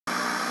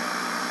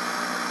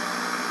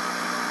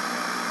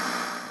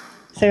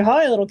Say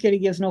hi, little kitty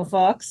gives no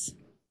fucks.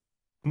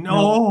 No,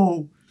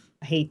 No.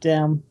 I hate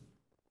them.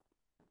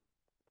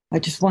 I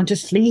just want to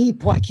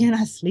sleep. Why can't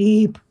I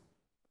sleep?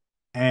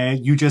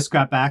 And you just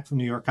got back from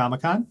New York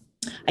Comic Con?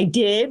 I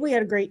did. We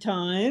had a great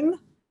time.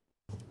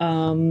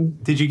 Um,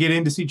 Did you get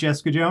in to see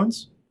Jessica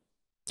Jones?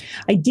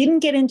 I didn't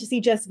get in to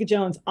see Jessica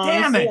Jones.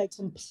 Damn Honestly, I it.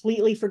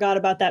 completely forgot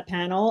about that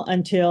panel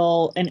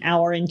until an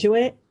hour into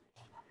it.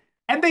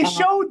 And they Uh,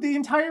 showed the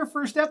entire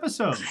first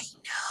episode.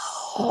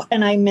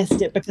 and I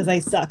missed it because I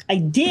suck. I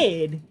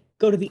did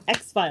go to the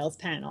X-Files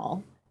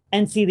panel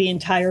and see the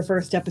entire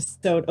first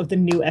episode of the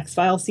new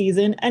X-Files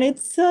season, and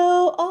it's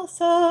so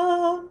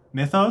awesome.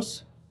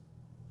 Mythos?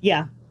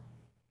 Yeah,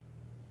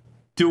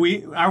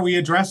 Are we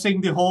addressing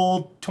the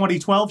whole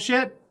 2012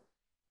 shit?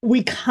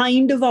 we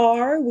kind of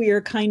are. We are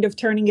kind of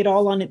turning it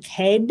all on its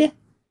head.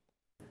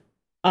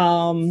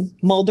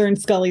 Mulder and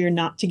Scully are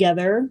not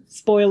together.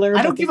 Spoiler, I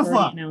but don't they've give a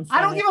already fuck. announced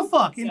I don't that. give a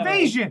fuck. So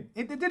Invasion.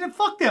 It didn't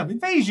fuck them.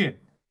 Invasion.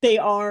 they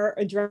are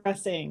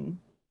addressing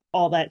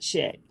all that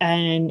shit,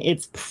 and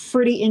it's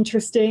pretty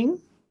interesting.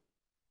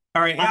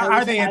 All right.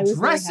 Are they I was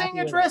very happy with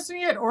it.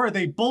 addressing it, or are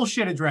they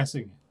bullshit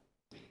addressing it?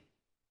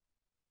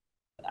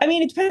 I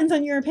mean, it depends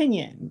on your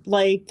opinion.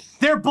 Like,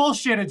 They're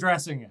bullshit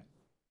addressing it.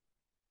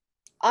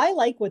 I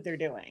like what they're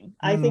doing.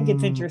 I think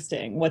it's Hmm.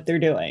 interesting what they're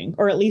doing,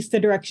 or at least the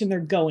direction they're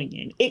going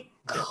in. It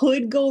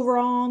could go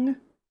wrong,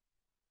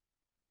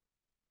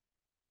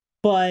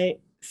 but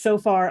so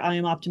far I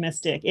am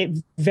optimistic. It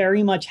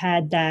very much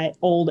had that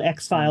old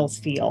X-Files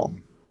feel.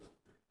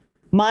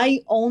 My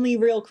only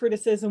real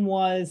criticism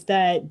was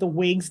that the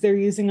wigs they're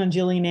using on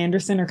Gillian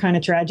Anderson are kind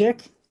of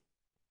tragic.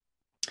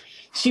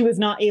 She was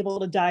not able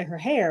to dye her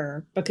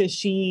hair because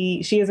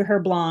she has her hair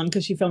blonde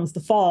because she films The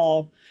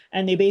Fall,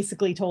 and they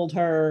basically told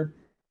her,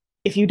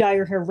 if you dye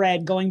your hair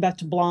red, going back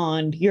to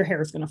blonde, your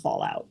hair is going to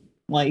fall out.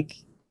 Like,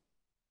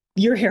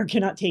 your hair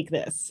cannot take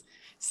this.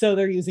 So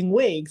they're using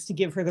wigs to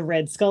give her the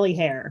red Scully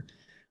hair.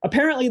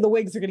 Apparently, the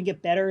wigs are going to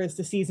get better as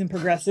the season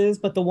progresses,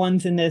 but the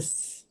ones in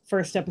this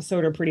first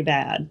episode are pretty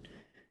bad.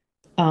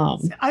 I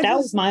That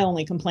was just my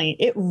only complaint.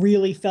 It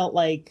really felt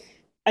like,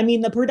 I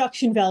mean, the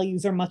production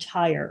values are much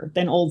higher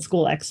than old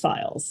school X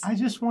Files. I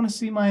just want to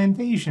see my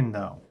invasion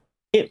though.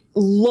 It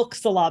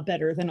looks a lot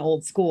better than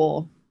old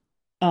school.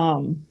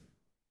 Um,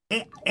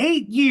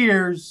 8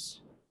 years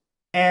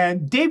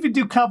and David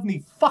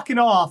Duchovny fucking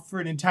off for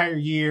an entire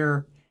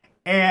year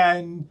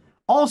and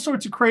all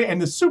sorts of crazy and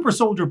the super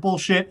soldier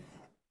bullshit.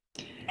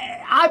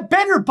 I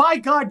better, by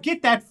God,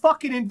 get that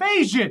fucking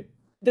invasion.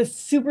 the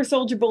super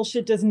soldier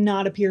bullshit does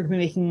not appear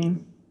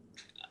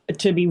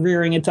to be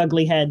rearing its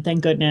ugly head,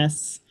 thank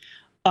goodness.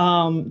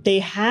 They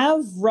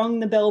have rung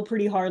the bell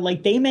pretty hard.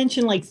 Like, they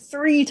mentioned like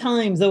three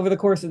times over the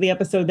course of the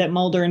episode that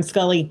Mulder and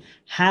Scully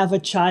have a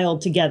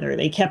child together.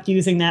 They kept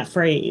using that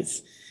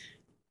phrase.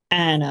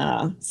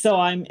 And so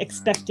I'm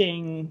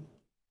expecting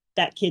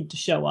that kid to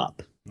show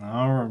up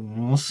Oh,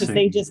 we'll because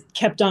they see. just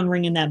kept on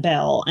ringing that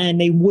bell and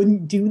they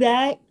wouldn't do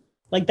that.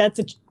 Like, that's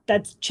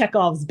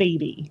Chekhov's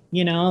baby,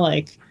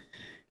 like,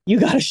 you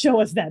got to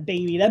show us that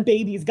baby. That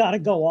baby's got to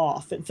go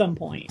off at some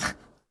point.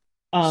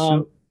 Um,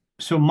 So,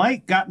 so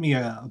Mike got me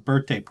a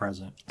birthday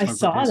present. I My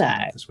saw birthday's coming up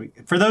that. this week.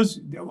 For those,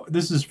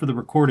 this is for the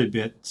recorded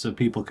bit, so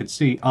people could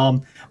see.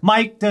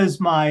 Mike does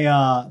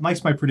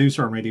Mike's my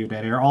producer on Radio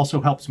Dead Air. Also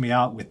helps me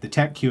out with the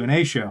Tech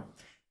Q&A show,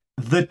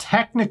 the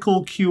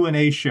Technical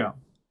Q&A show,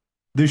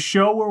 the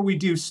show where we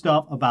do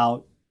stuff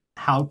about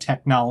how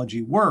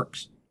technology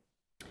works.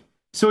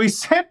 So he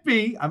sent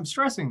me. I'm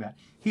stressing that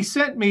he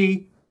sent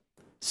me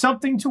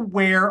something to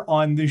wear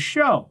on the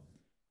show,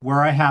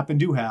 where I happen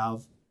to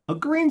have a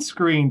green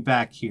screen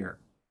back here.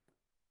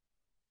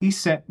 He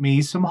sent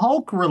me some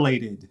Hulk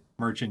related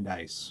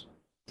merchandise.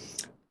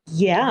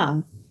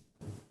 Yeah.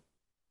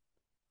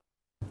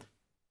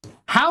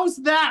 How's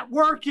that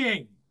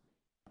working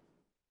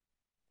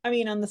I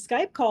mean, on the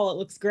Skype call, it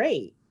looks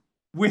great.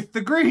 with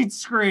the green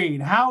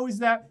screen? How is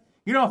that?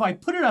 If I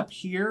put it up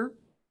here,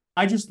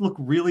 I just look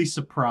really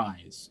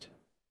surprised.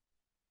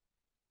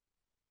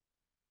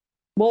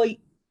 Well,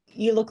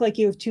 you look like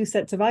you have two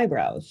sets of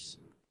eyebrows.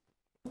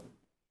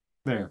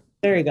 There.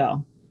 There you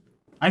go.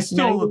 I Now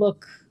still you look.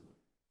 look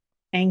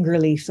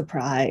angrily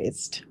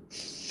surprised.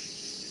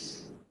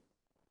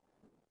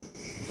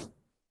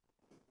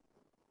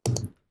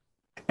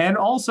 And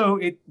also,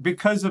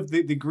 because of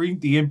the green,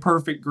 the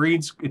imperfect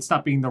greens, it's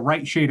not being the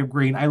right shade of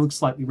green. I look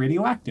slightly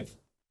radioactive.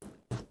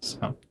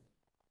 So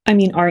I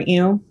mean, aren't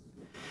you?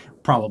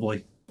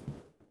 probably.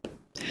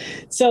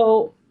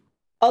 So,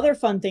 other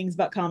fun things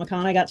about Comic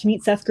Con, I got to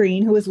meet Seth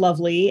Green, who is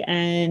lovely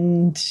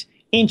and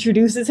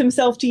introduces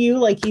himself to you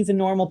like he's a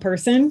normal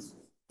person.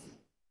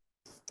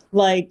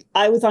 Like,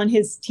 I was on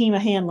his team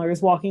of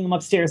handlers walking him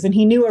upstairs, and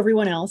he knew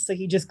everyone else, so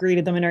he just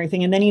greeted them and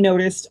everything. And then he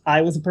noticed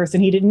I was a person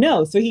he didn't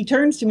know. So he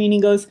turns to me and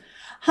he goes,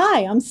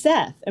 "Hi, I'm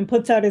Seth," and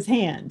puts out his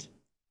hand.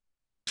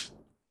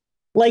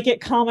 Like,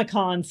 at Comic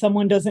Con,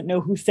 someone doesn't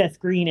know who Seth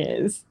Green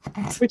is,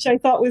 which I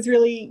thought was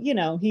really,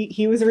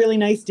 he was a really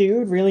nice.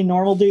 Really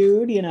normal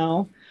dude.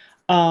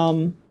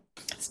 Um,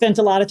 Spent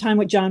a lot of time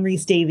with John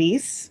Rhys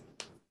Davies,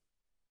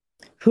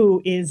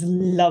 who is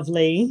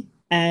lovely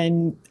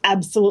and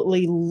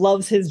absolutely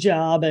loves his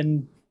job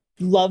and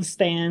loves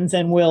fans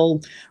and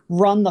will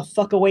run the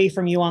fuck away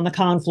from you on the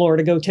con floor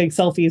to go take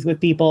selfies with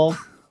people.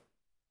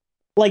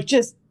 Like,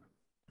 just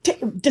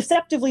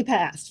deceptively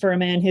passed for a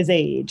man his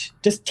age.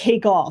 Just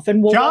take off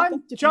and we'll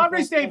John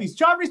Rhys Davies.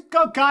 John Rhys,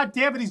 oh, God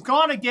damn it, he's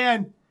gone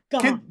again.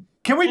 Gone.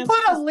 Can we put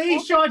a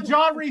leash on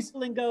John Rhys?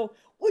 And go,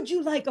 would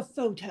you like a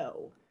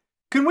photo?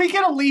 Can we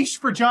get a leash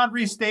for John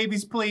Rhys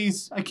Davies,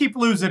 please? I keep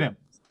losing him.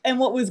 And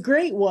what was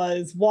great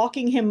was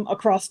walking him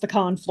across the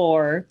con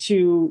floor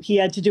he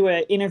had to do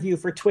an interview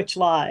for Twitch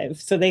Live.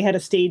 So they had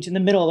a stage in the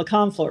middle of the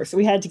con floor. So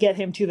we had to get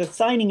him to the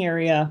signing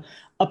area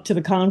up to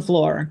the con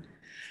floor.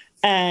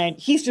 And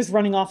he's just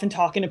running off and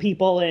talking to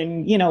people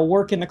and, you know,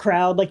 working the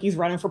crowd like he's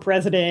running for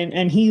president.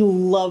 And he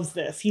loves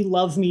this. He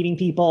loves meeting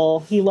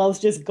people. He loves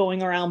just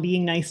going around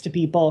being nice to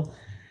people.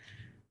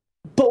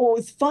 But what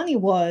was funny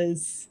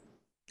was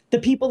the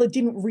people that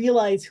didn't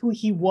realize who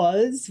he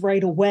was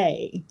right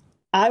away.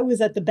 I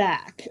was at the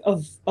back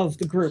of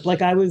the group.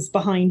 Like, I was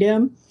behind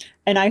him.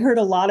 And I heard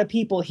a lot of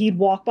people, he'd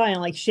walk by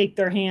and like shake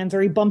their hands,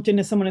 or he bumped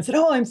into someone and said,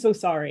 "Oh, I'm so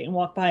sorry," and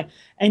walk by.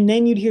 And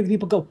then you'd hear the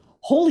people go,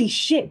 "Holy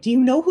shit, do you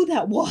know who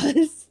that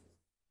was?"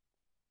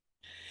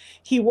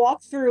 He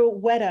walked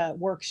through Weta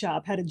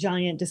Workshop, had a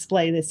giant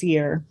display this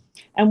year.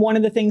 And one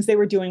of the things they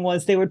were doing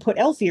was they would put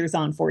elf ears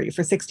on for you.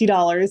 For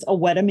 $60, a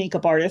Weta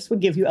makeup artist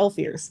would give you elf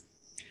ears.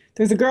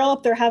 There's a girl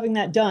up there having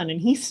that done, and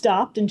he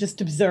stopped and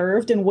just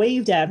observed and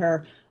waved at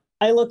her.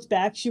 I looked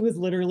back, she was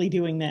literally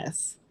doing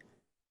this.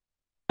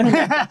 And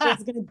I'm like, I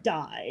was going to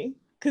die.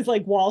 Because,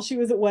 like, while she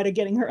was at Weta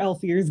getting her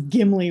elf ears,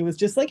 Gimli was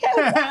just like,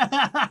 hey.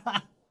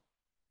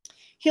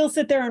 He'll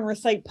sit there and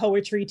recite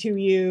poetry to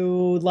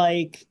you.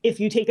 Like, if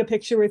you take a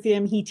picture with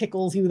him, he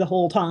tickles you the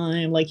whole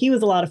time. Like, he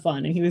was a lot of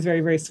fun, and he was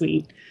very, very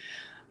sweet.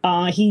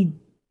 He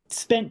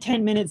spent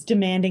 10 minutes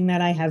demanding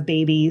that I have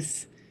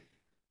babies.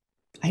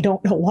 I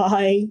don't know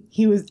why.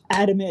 He was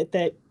adamant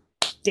that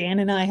Dan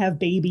and I have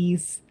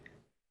babies.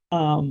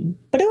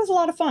 But it was a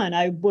lot of fun.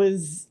 I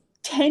was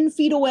 10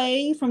 feet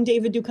away from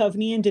David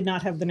Duchovny and did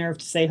not have the nerve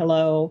to say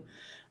hello.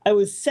 I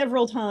was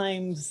several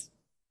times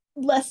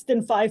less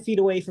than 5 feet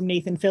away from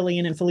Nathan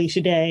Fillion and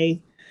Felicia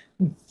Day.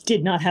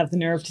 Did not have the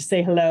nerve to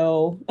say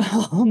hello.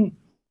 Why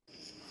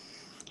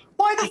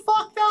the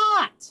fuck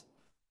not?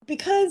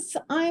 Because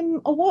I'm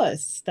a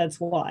wuss. That's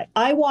why.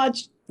 I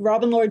watched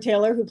Robin Lord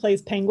Taylor, who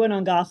plays Penguin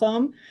on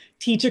Gotham,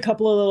 teach a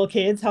couple of little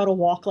kids how to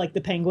walk like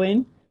the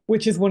Penguin,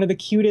 which is one of the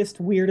cutest,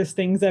 weirdest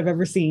things I've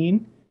ever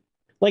seen.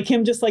 Like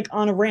him just like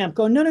on a ramp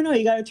going, no,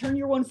 you got to turn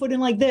your one foot in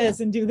like this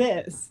and do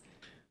this.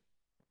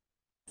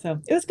 So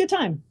it was a good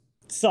time.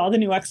 Saw the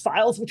new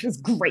X-Files, which was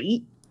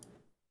great.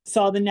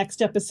 Saw the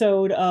next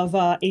episode of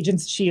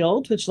Agents of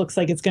S.H.I.E.L.D., which looks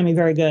like it's going to be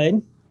very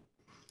good.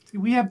 See,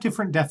 we have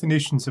different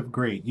definitions of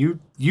great.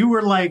 You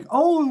were like,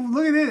 oh,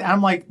 look at it.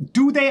 I'm like,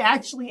 do they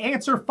actually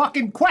answer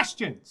fucking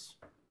questions?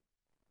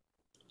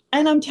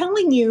 And I'm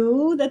telling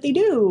you that they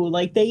do.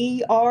 Like,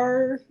 they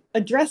are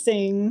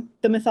addressing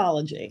the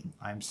mythology.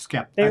 I'm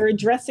skeptical. They're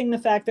addressing the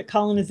fact that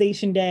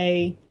colonization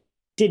day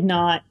did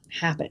not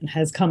happen,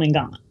 has come and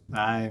gone.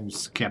 I'm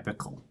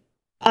skeptical.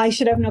 I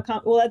should have no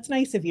well, that's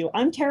nice of you.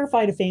 I'm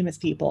terrified of famous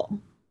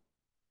people.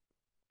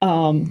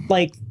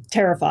 Like,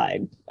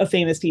 terrified of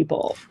famous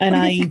people. And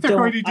I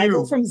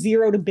go from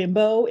zero to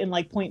bimbo in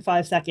like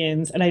 0.5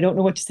 seconds, and I don't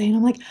know what to say. And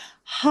I'm like,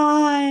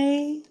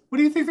 hi. What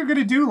do you think they're going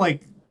to do?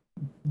 Like,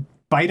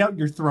 bite out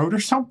your throat or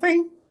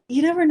something?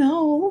 You never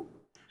know.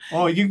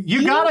 Oh,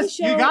 you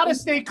gotta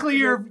stay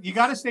clear. You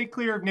gotta stay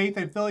clear of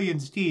Nathan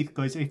Fillion's teeth,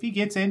 because if he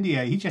gets into you,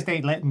 he just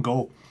ain't letting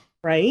go.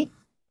 Right?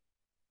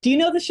 Do you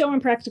know the show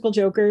Impractical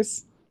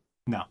Jokers?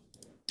 No.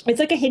 It's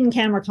like a hidden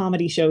camera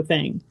comedy show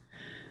thing.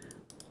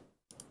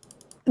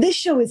 This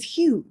show is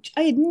huge.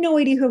 I had no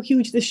idea how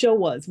huge this show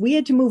was. We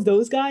had to move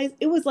those guys.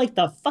 It was like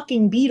the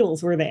fucking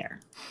Beatles were there.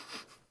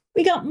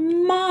 We got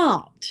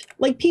mobbed.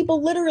 Like,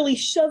 people literally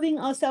shoving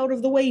us out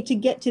of the way to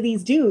get to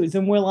these dudes.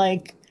 And we're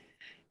like,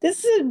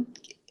 this is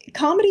a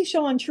comedy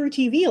show on True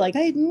TV. Like,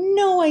 I had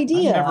no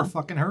idea. I've never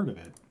fucking heard of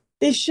it.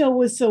 This show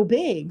was so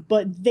big,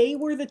 but they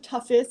were the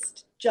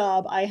toughest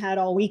job I had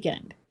all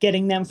weekend,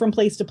 getting them from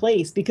place to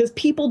place, because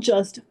people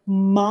just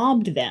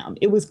mobbed them.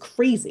 It was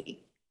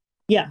crazy.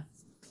 Yeah.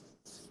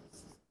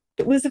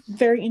 It was a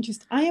very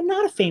interesting. I am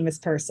not a famous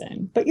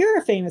person, but you're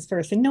a famous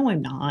person. No,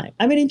 I'm not.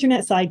 I'm an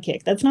internet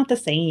sidekick. That's not the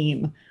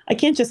same. I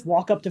can't just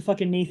walk up to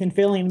fucking Nathan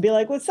Fillion and be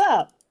like, what's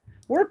up?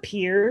 We're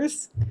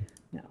peers.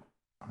 No.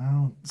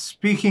 Well,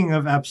 speaking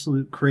of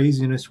absolute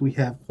craziness, we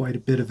have quite a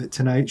bit of it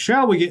tonight.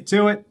 Shall we get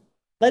to it?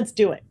 Let's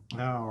do it.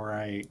 All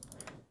right.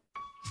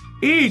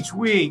 Each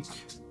week,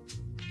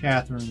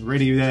 Catherine, the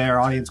Radio Dead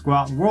Air audience go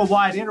out in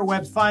worldwide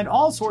interwebs, find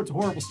all sorts of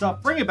horrible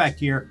stuff, bring it back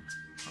here.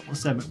 A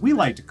segment we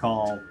like to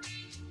call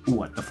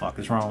What the Fuck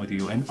is Wrong with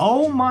You? And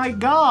oh my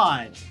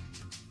God,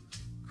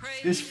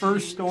 this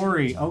first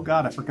story. Oh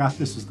God, I forgot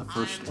this is the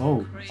first.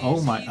 Oh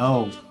my.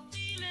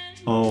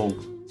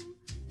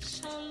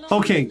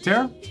 Okay,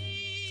 Tara?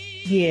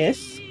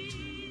 Yes.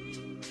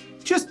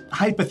 Just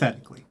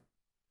hypothetically,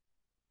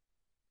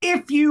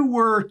 If you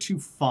were to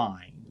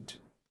find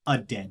a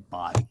dead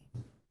body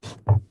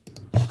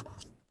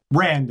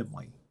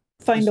randomly.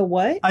 Find a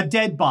what? A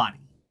dead body.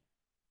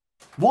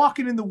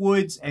 Walking in the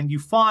woods and you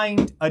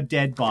find a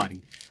dead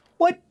body.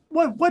 What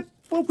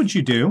would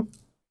you do?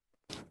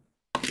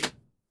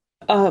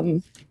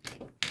 Run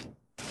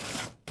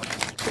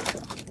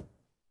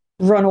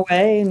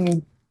away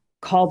and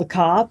call the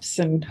cops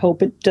and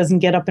hope it doesn't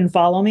get up and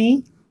follow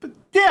me. But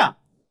yeah.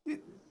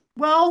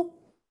 Well,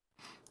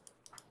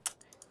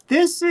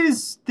 this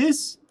is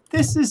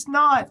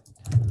not,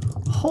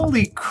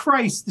 holy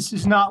Christ, this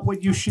is not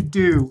what you should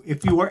do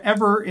if you are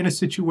ever in a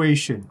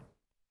situation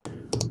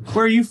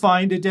where you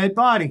find a dead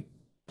body.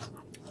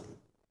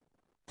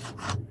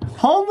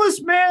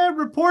 Homeless man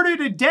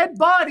reported a dead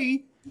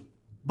body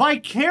by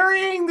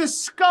carrying the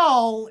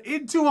skull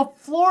into a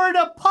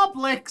Florida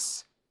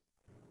Publix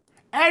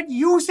and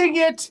using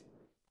it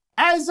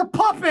as a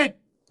puppet.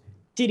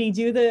 Did he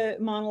do the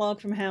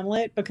monologue from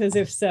Hamlet? Because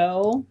if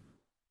so,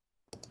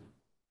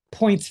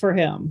 points for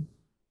him.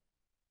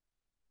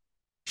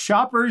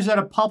 Shoppers at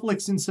a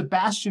Publix in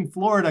Sebastian,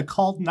 Florida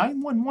called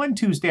 911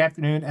 Tuesday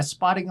afternoon as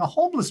spotting a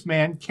homeless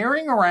man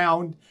carrying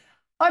around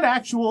an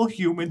actual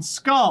human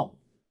skull.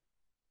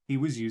 He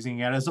was using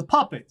it as a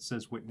puppet,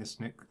 says witness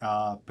Nick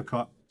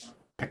Picaro.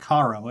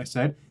 I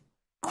said,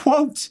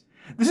 quote,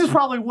 this is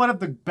probably one of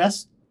the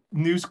best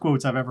news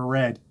quotes I've ever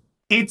read.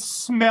 It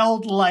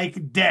smelled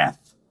like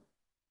death.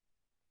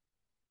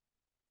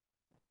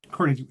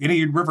 According to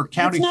Indian River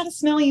County. It's not a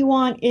smell you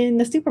want in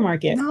the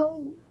supermarket.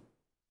 No.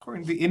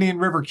 According to the Indian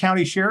River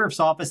County Sheriff's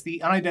Office,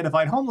 the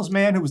unidentified homeless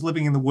man who was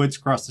living in the woods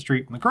across the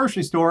street from the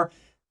grocery store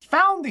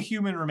found the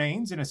human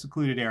remains in a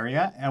secluded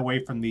area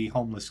away from the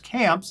homeless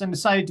camps and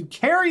decided to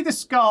carry the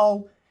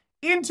skull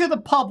into the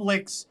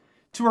Publix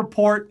to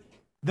report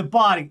the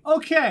body.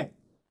 Okay.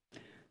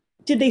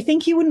 Did they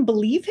think he wouldn't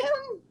believe him?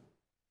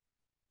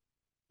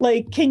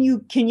 Like, can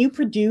you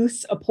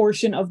produce a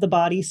portion of the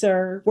body,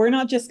 sir? We're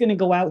not just going to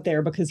go out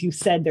there because you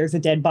said there's a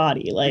dead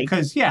body. Like,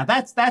 because yeah,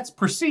 that's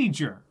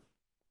procedure.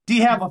 Do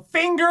you have a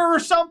finger or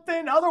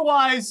something?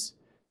 Otherwise,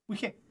 we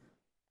can't.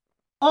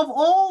 Of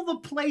all the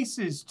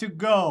places to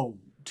go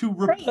to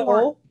report,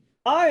 hello,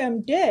 I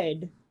am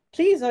dead.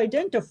 Please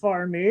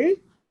identify me.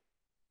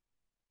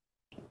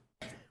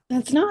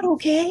 That's not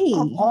okay.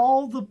 Of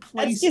all the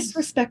places, that's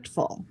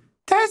disrespectful.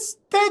 That's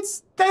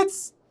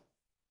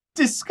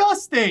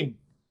disgusting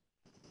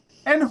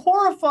and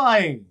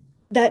horrifying.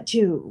 That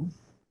too.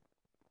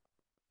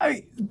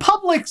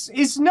 Publix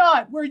is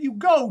not where you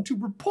go to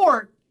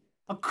report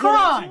a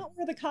crime. That's not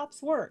where the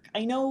cops work.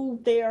 I know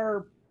they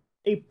are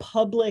a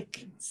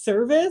public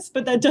service,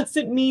 but that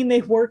doesn't mean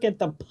they work at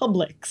the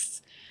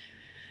Publix.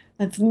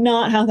 That's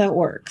not how that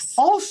works.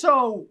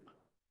 Also,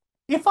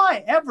 if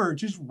I ever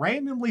just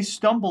randomly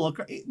stumble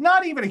across,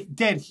 not even a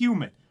dead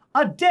human,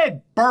 a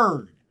dead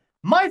bird,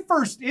 my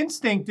first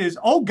instinct is,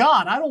 oh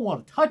God, I don't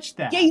want to touch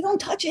that. Yeah, you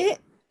don't touch it.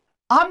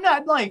 I'm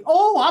not like,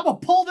 oh, I'm going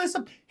to pull this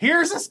up.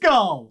 Here's a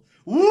skull.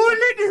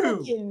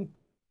 What-a-do?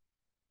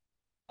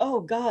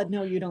 Oh God,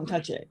 no, you don't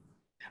touch it.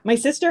 My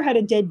sister had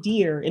a dead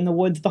deer in the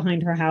woods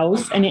behind her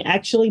house, and it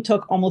actually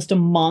took almost a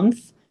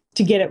month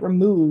to get it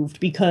removed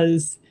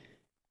because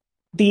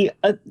the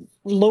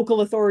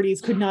local authorities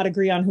could not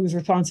agree on whose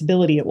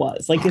responsibility it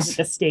was. Like, is it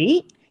the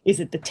state? Is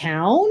it the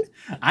town?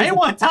 I didn't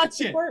want to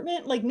touch it.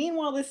 Department? Like,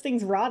 meanwhile, this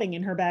thing's rotting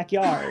in her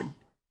backyard.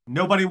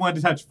 Nobody wanted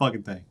to touch the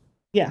fucking thing.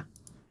 Yeah.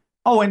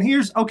 Oh, and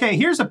here's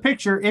a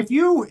picture. If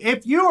you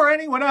or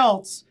anyone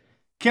else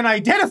can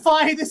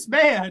identify this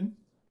man,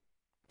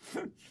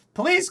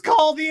 please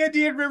call the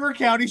Indian River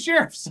County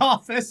Sheriff's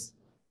Office.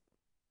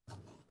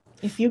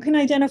 If you can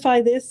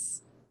identify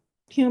this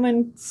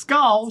human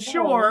skull,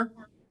 sure.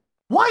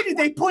 Why did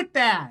they put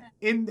that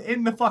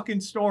in the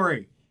fucking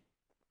story?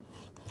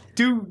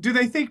 Do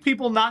they think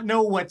people not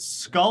know what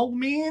skull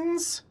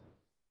means?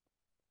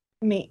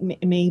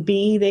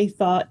 Maybe they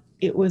thought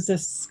it was a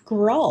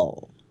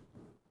scroll.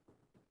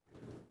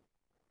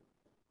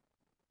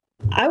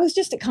 I was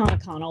just at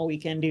Comic-Con all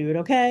weekend, dude,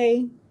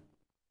 okay?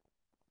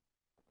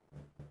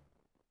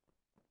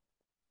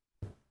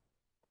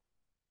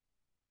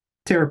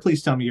 Tara,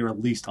 please tell me you're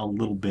at least a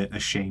little bit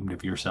ashamed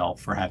of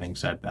yourself for having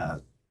said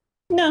that.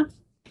 No.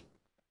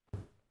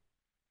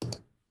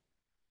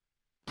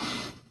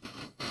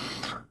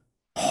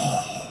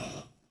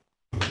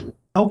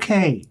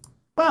 Okay.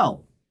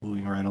 Well,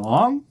 moving right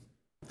along.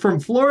 From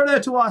Florida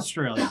to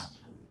Australia.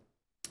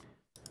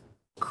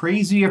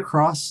 Crazy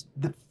across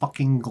the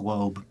fucking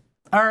globe.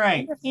 All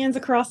right. Hands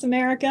across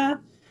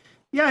America?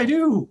 Yeah, I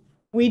do.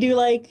 We do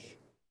like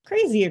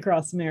crazy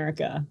across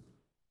America.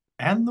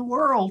 And the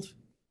world.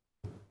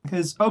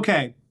 Because,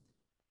 okay.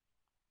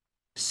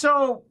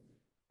 So,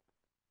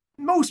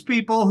 most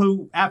people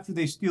who, after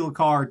they steal a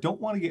car, don't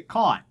want to get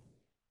caught.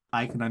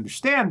 I can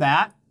understand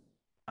that.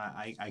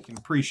 I can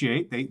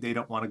appreciate they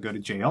don't want to go to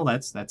jail.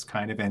 That's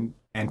kind of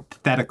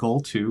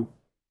antithetical to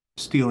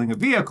stealing a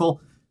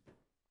vehicle.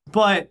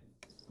 But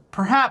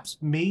perhaps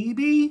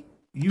maybe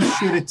you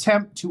should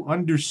attempt to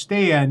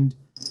understand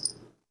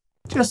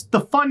just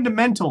the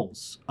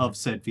fundamentals of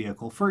said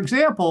vehicle. For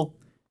example,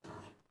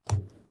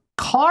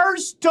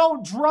 cars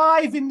don't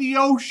drive in the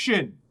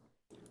ocean.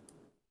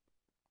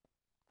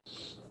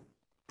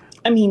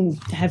 I mean,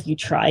 have you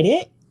tried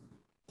it?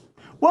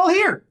 Well,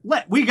 here,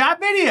 we got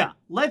video.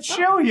 Let's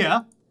show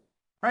you.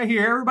 Right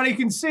here, everybody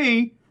can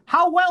see.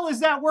 How well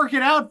is that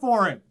working out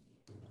for him?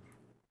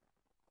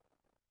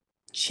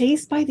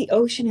 Chased by the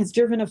Ocean has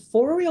driven a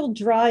four-wheel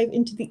drive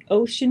into the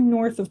ocean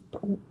north of...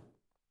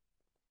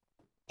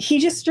 He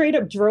just straight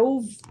up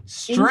drove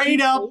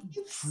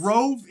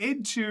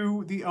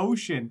into the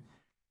ocean.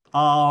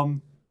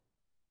 The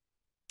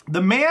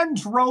man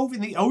drove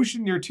in the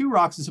ocean near Two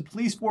Rocks as a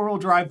police four-wheel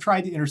drive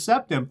tried to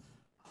intercept him.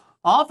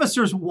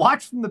 Officers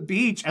watched from the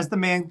beach as the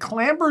man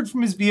clambered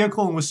from his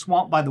vehicle and was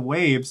swamped by the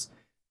waves.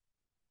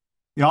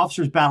 The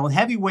officers battled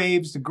heavy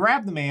waves to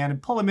grab the man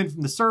and pull him in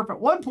from the surf. At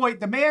one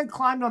point, the man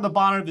climbed on the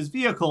bonnet of his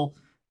vehicle,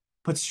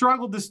 but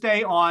struggled to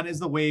stay on as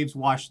the waves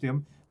washed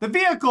him. The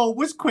vehicle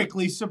was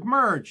quickly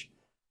submerged.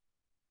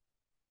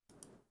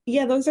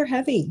 Yeah, those are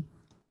heavy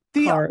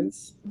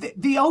cars.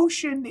 The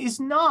ocean is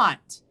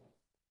not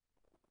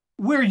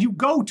where you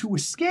go to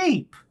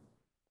escape.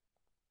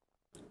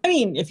 I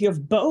mean, if you have a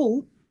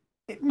boat,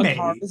 a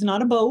car is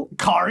not a boat.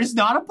 Car is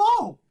not a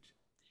boat.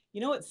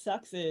 You know what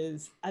sucks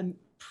is I'm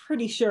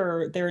pretty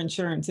sure their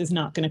insurance is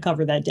not going to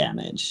cover that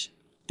damage.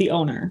 The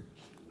owner.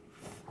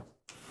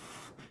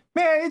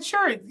 Man,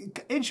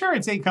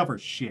 insurance ain't cover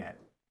shit.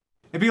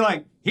 It'd be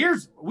like,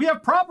 we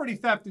have property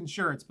theft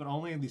insurance, but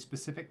only in the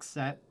specific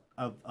set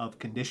of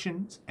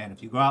conditions. And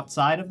if you go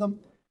outside of them,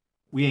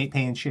 we ain't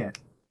paying shit.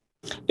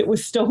 It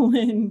was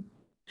stolen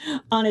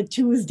on a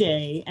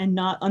Tuesday and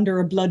not under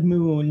a blood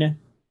moon.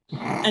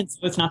 And so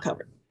it's not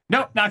covered.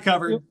 Nope, not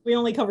covered. We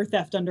only cover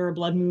theft under a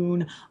blood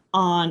moon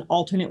on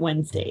alternate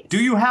Wednesdays.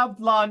 Do you have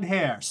blonde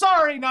hair?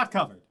 Sorry, not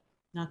covered.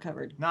 Not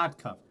covered. Not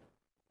covered.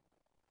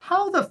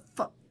 How the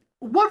fuck?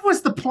 What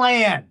was the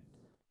plan?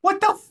 What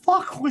the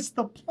fuck was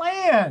the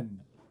plan?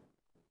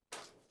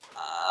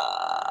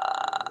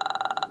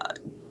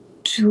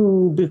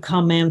 To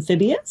become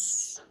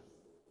amphibious?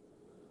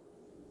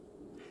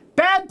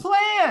 Bad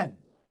plan!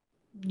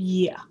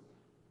 Yeah.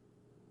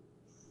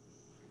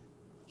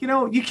 You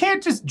know, you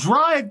can't just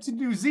drive to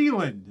New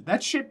Zealand.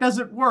 That shit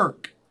doesn't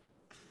work.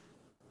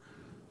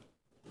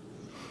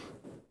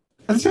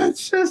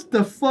 That's just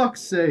the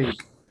fuck's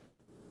sake.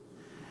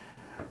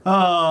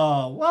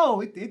 Oh,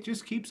 well, it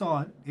just keeps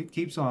on. It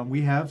keeps on.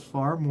 We have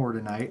far more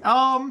tonight.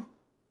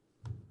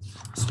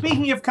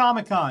 Speaking of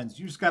Comic-Cons,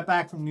 you just got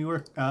back from New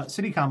York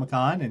City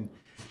Comic-Con, and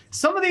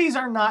some of these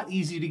are not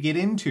easy to get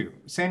into.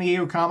 San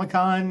Diego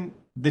Comic-Con,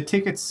 the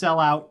tickets sell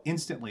out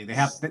instantly.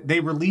 They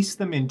release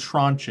them in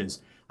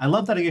tranches. I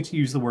love that I get to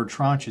use the word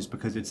tranches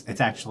because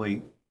it's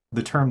actually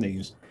the term they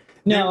use.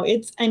 No,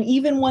 and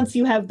even once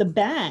you have the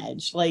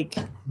badge, like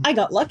I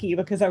got lucky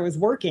because I was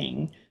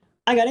working.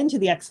 I got into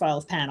the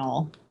X-Files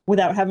panel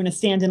without having to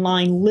stand in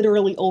line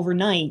literally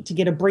overnight to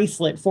get a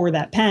bracelet for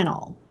that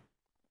panel.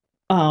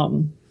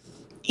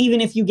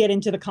 Even if you get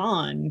into the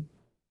con,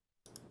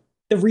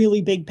 the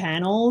really big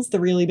panels, the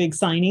really big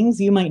signings,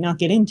 you might not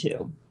get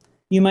into.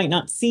 You might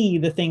not see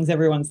the things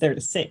everyone's there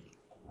to see.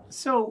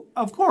 So,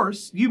 of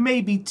course, you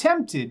may be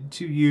tempted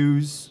to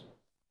use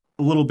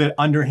a little bit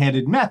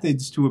underhanded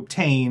methods to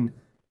obtain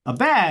a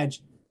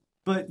badge,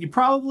 but you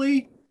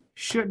probably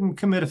shouldn't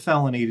commit a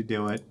felony to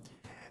do it.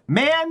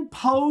 Man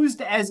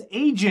posed as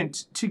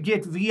agent to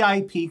get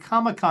VIP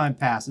Comic-Con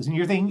passes. And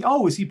you're thinking,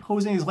 oh, is he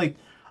posing as like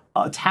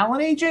a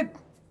talent agent?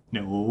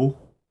 No.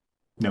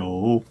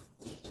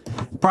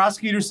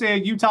 Prosecutors say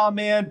a Utah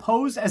man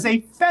posed as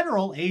a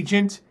federal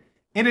agent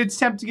in an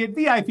attempt to get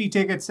VIP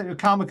tickets at a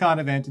Comic-Con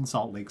event in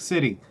Salt Lake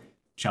City.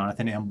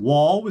 Jonathan M.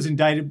 Wall was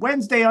indicted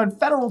Wednesday on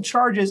federal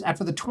charges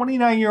after the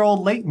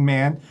 29-year-old Layton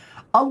man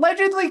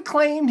allegedly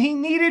claimed he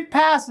needed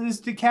passes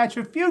to catch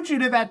a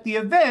fugitive at the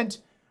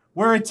event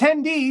where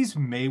attendees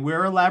may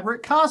wear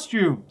elaborate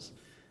costumes.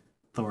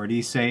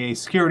 Authorities say a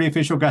security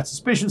official got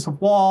suspicious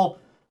of Wall,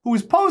 who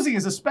was posing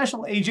as a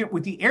special agent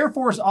with the Air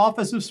Force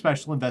Office of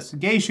Special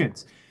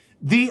Investigations.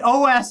 The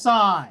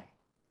OSI.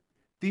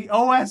 The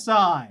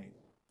OSI.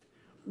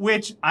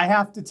 Which I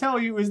have to tell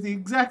you is the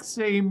exact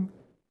same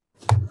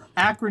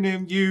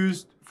acronym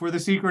used for the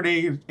secret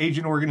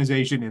agent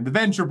organization in the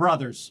Venture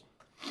Brothers.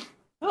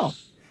 Oh.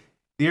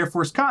 The Air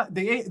Force,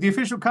 the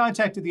official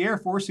contacted the Air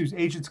Force, whose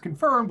agents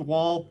confirmed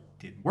Wall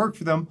didn't work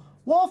for them.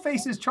 Wall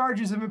faces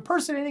charges of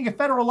impersonating a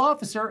federal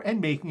officer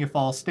and making a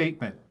false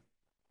statement.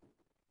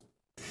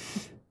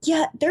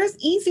 Yeah, there's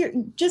easier.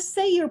 Just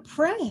say you're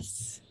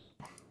press.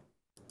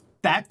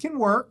 That can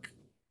work.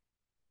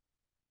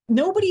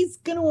 Nobody's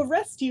going to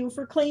arrest you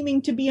for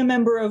claiming to be a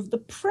member of the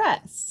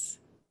press.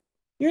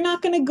 You're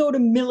not going to go to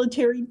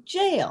military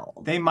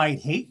jail. They might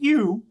hate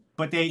you,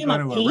 but they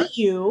might hate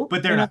you,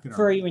 but they're not going to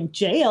throw you in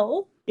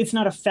jail. It's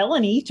not a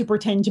felony to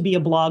pretend to be a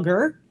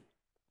blogger.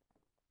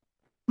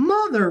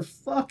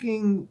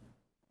 Motherfucking,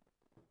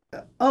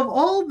 of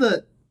all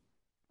the,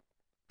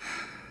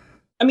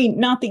 I mean,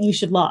 not that you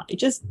should lie.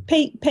 Just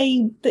pay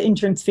the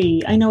entrance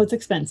fee. I know it's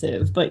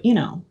expensive, but you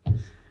know.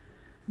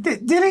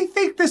 Did he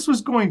think this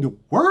was going to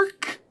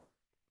work?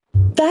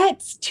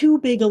 That's too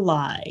big a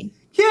lie.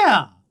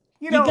 Yeah.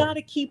 You got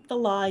to keep the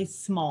lie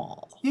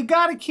small. You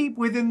got to keep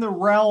within the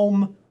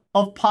realm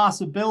of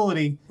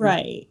possibility.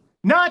 Right.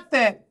 Not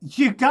that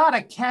you got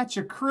to catch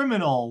a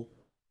criminal,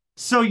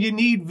 so you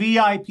need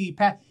VIP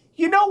pass.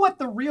 You know what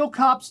the real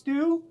cops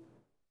do?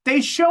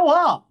 They show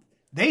up.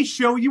 They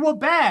show you a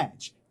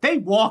badge. They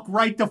walk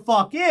right the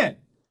fuck in.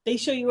 They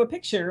show you a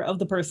picture of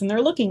the person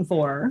they're looking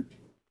for.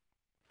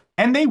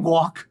 And they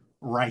walk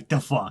right the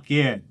fuck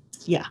in.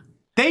 Yeah.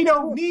 They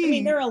don't need... I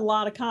mean, there are a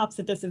lot of cops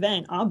at this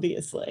event,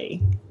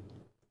 obviously.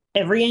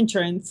 Every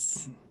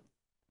entrance,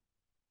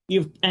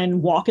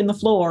 and walking the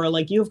floor,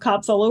 like, you have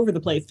cops all over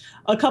the place.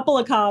 A couple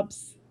of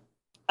cops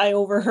I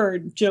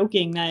overheard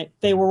joking that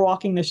they were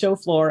walking the show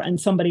floor and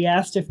somebody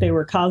asked if they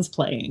were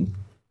cosplaying.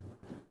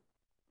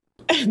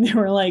 And they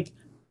were like,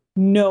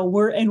 no,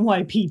 we're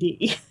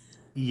NYPD.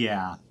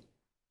 Yeah.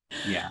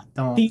 Yeah.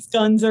 Don't... These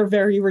guns are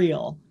very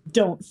real.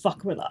 Don't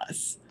fuck with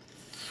us.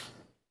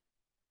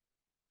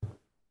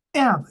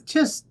 Yeah, but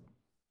just...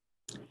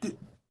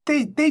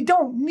 They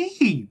don't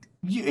need...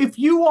 If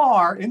you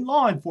are in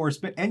law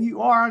enforcement and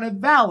you are on a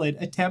valid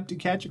attempt to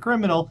catch a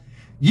criminal,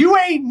 you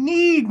ain't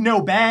need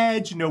no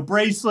badge, no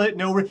bracelet,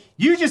 no...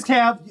 You just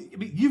have...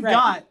 You've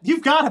got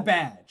a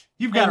badge.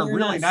 You've got a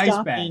really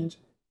nice badge.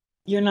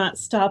 You're not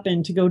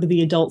stopping to go to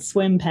the Adult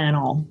Swim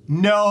panel.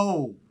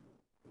 No.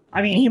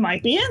 I mean, he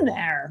might be in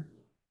there.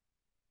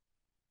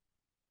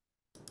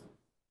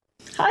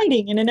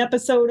 Hiding in an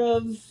episode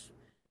of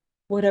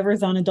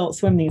whatever's on Adult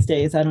Swim these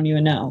days. I don't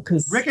even know.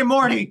 Because Rick and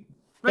Morty.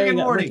 Rick and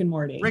Morty. Rick and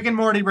Morty. Rick and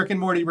Morty, Rick and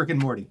Morty, Rick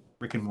and Morty.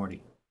 Rick and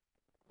Morty.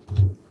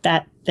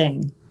 That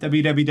thing.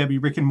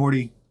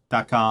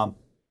 www.rickandmorty.com.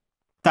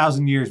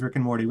 1,000 years, Rick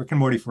and Morty. Rick and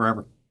Morty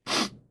forever.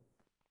 I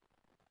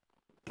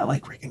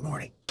like Rick and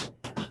Morty.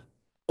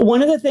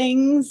 One of the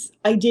things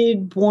I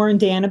did warn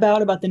Dan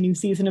about the new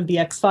season of The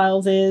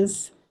X-Files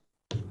is,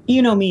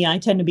 you know me, I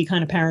tend to be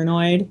kind of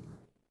paranoid.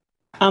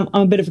 I'm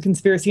a bit of a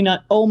conspiracy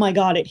nut. Oh my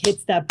God, it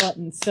hits that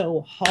button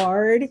so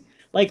hard.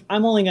 Like,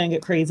 I'm only going to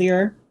get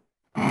crazier.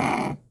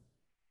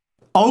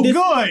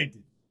 Good.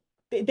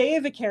 They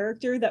have a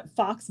character that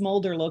Fox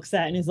Mulder looks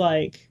at and is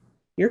like,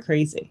 you're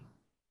crazy.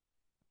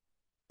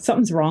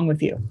 Something's wrong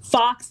with you.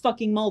 Fox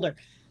fucking Mulder.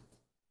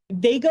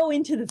 They go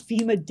into the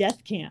FEMA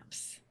death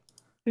camps.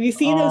 Have you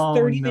seen those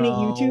 30-minute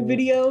YouTube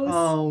videos?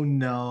 Oh,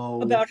 no.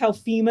 About how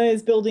FEMA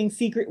is building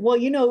secret... Well,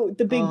 you know,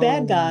 the big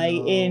bad guy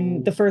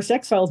in the first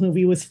X-Files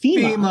movie was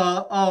FEMA.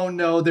 FEMA. Oh,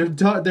 no.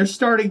 They're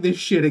starting this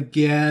shit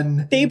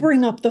again. They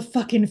bring up the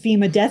fucking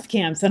FEMA death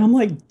camps, and I'm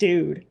like,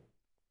 dude,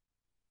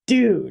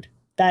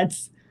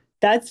 that's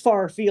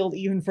far afield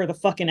even for the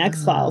fucking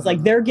X-Files.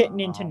 Like, they're getting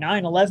into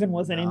 9/11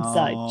 was an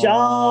inside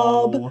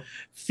job,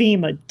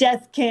 FEMA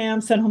death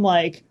camps, and I'm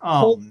like,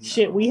 holy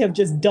shit, we have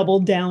just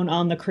doubled down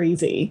on the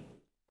crazy.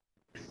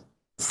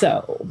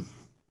 So,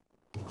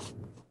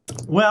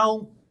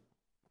 well,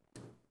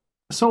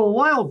 so a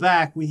while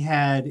back we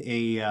had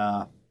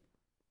a,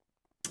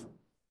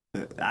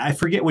 I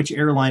forget which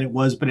airline it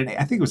was, but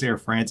I think it was Air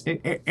France.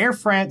 Air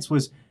France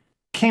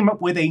came up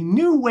with a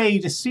new way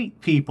to seat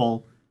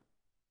people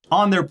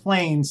on their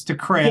planes to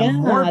cram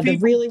more people. The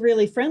really,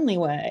 really friendly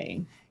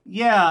way.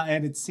 Yeah,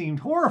 and it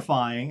seemed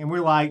horrifying. And we're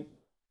like,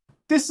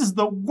 this is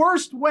the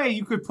worst way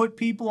you could put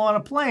people on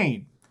a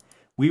plane.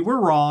 We were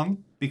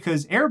wrong,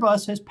 because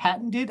Airbus has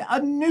patented a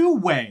new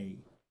way.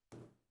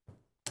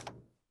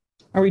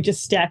 Are we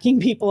just stacking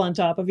people on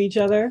top of each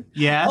other?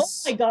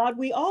 Yes. Oh my God,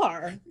 we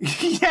are.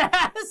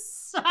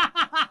 Yes. I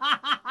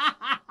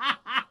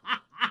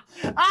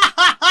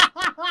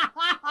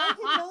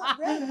had not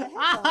read the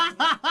headline.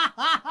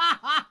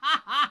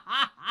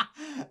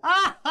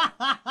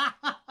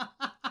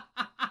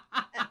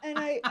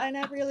 And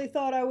I really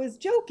thought I was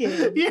joking.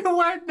 You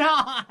were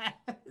not.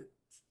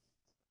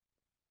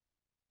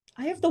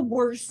 I have the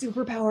worst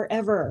superpower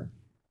ever.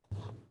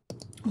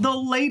 The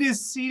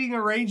latest seating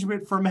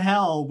arrangement from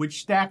hell,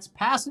 which stacks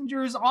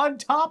passengers on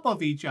top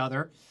of each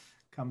other,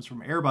 comes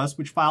from Airbus,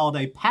 which filed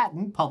a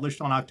patent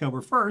published on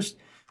October 1st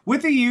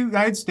with the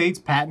United States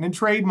Patent and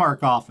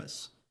Trademark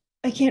Office.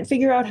 I can't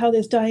figure out how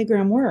this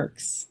diagram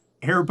works.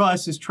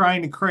 Airbus is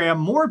trying to cram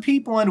more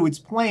people into its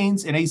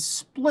planes in a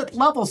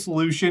split-level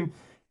solution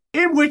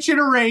in which it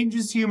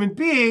arranges human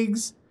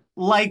beings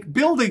like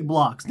building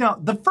blocks. Now,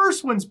 the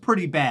first one's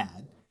pretty bad.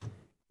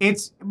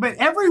 But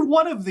every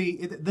one of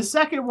the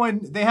second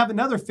one, they have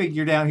another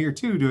figure down here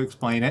too to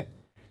explain it.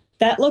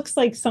 That looks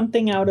like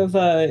something out of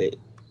a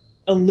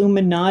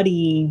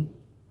Illuminati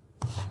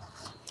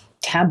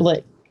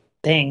tablet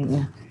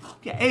thing.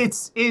 Yeah,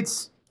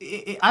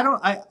 I'm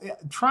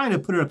trying to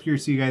put it up here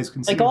so you guys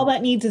can see. Like all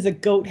that needs is a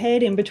goat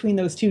head in between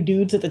those two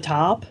dudes at the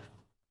top.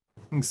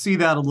 You can see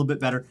that a little bit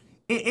better.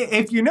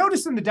 If you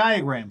notice in the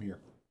diagram here,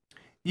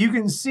 you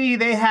can see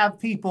they have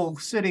people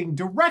sitting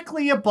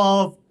directly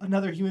above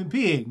another human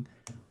being,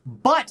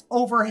 butt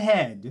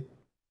overhead.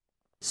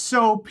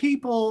 So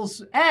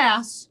people's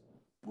ass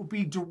will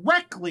be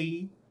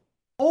directly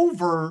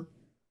over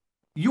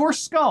your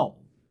skull.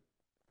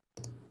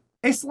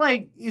 It's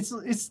like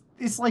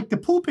it's like the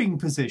pooping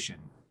position.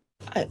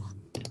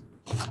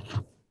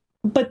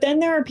 But then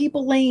there are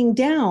people laying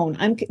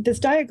down. This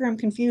diagram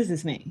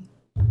confuses me.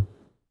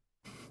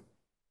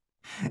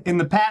 In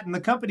the patent,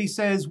 the company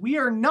says we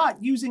are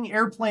not using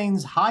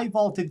airplanes' high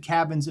vaulted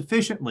cabins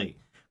efficiently.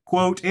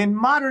 Quote, in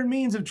modern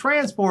means of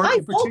transport. High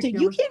vaulted?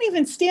 You can't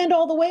even stand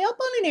all the way up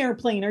on an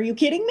airplane. Are you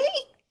kidding me?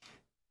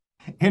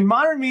 In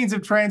modern means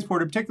of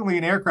transport, particularly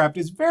in aircraft,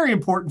 it's very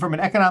important from an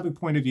economic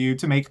point of view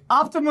to make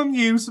optimum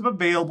use of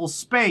available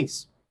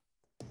space.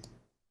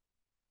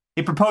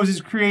 It proposes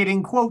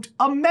creating, quote,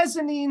 a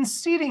mezzanine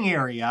seating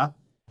area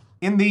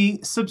in the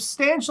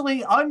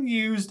substantially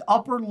unused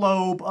upper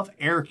lobe of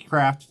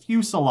aircraft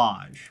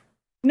fuselage.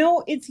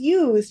 No, it's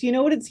used. You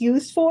know what it's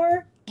used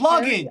for?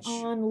 Luggage.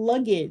 Carry on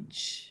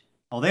luggage.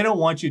 Oh, they don't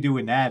want you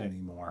doing that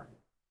anymore.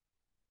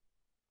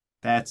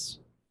 That's...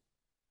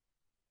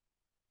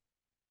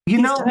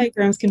 These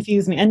diagrams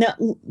confuse me. And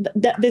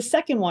the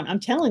second one, I'm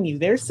telling you,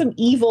 there's some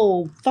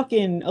evil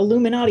fucking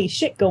Illuminati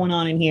shit going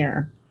on in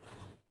here.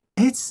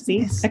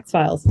 See?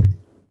 X-Files.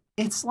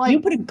 It's like... You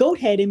put a goat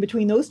head in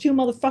between those two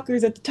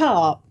motherfuckers at the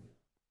top.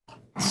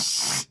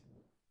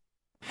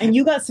 And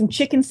you got some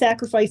chicken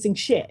sacrificing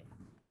shit.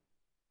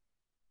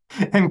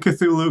 And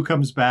Cthulhu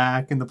comes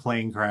back and the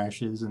plane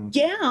crashes. And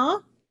yeah.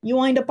 You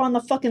wind up on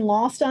the fucking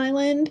Lost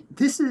Island.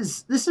 This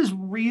is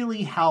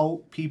really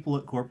how people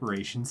at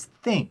corporations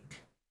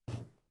think.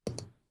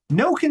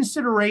 No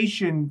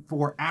consideration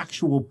for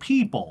actual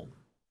people.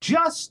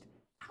 Just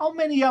how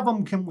many of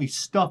them can we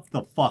stuff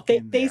the fuck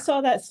in there? They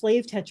saw that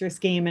slave Tetris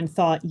game and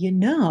thought, you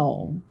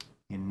know,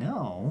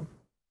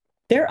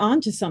 they're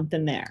onto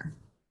something there.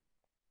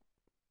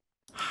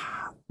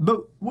 But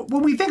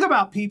when we think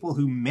about people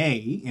who may,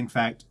 in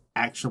fact,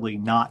 actually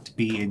not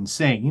be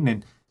insane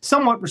and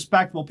somewhat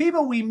respectable,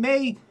 people we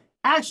may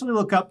actually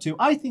look up to,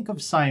 I think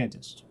of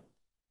scientists.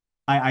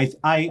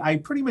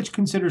 I pretty much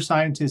consider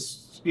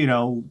scientists, you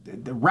know,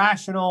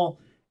 rational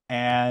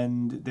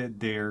and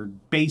they're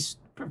based,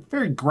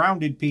 very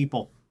grounded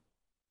people.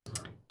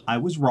 I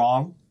was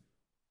wrong.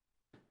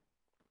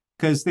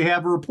 Because they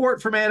have a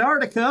report from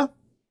Antarctica,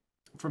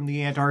 from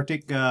the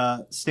Antarctic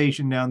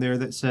station down there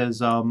that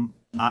says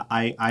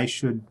I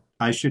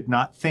should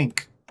not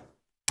think.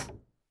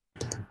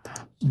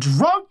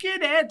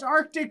 Drunken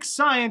Antarctic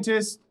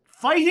scientists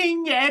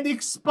fighting and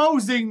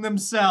exposing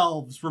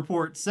themselves,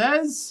 report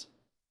says.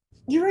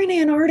 You're in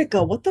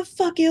Antarctica. What the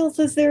fuck else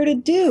is there to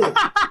do?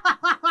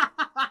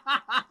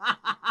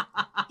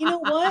 You know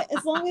what?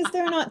 As long as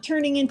they're not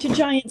turning into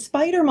giant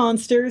spider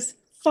monsters,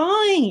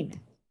 fine.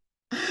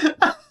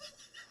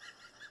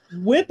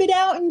 Whip it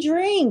out and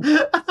drink.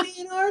 It's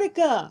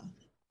Antarctica.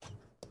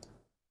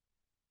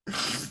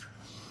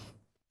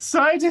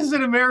 Scientists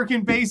at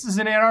American bases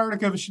in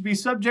Antarctica should be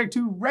subject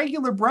to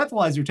regular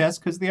breathalyzer tests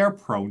because they are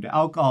prone to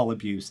alcohol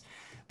abuse.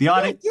 The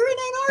audit... Yeah, you're in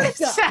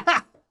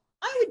Antarctica.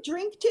 I would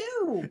drink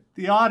too.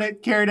 The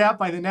audit carried out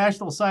by the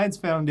National Science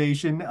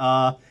Foundation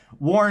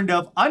warned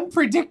of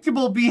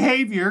unpredictable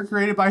behavior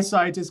created by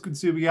scientists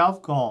consuming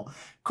alcohol.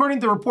 According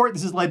to the report,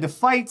 this has led to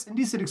fights,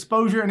 indecent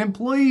exposure, and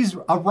employees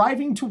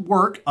arriving to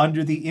work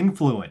under the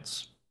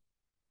influence.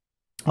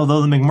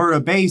 Although the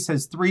McMurdo base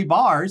has 3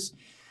 bars,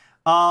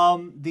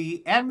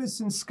 the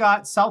Amundsen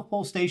Scott South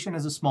Pole Station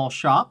has a small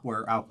shop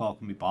where alcohol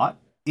can be bought.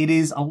 It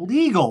is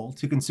illegal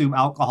to consume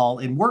alcohol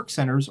in work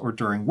centers or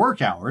during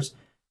work hours.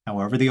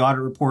 However, the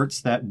audit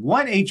reports that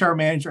one HR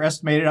manager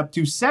estimated up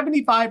to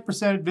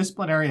 75% of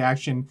disciplinary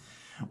action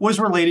was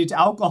related to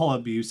alcohol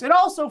abuse. It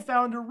also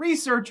found a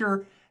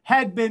researcher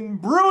had been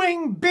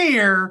brewing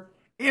beer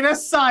in a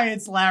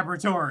science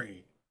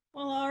laboratory.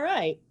 Well, all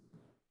right.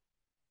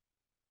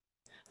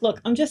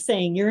 Look, I'm just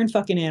saying, you're in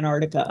fucking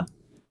Antarctica.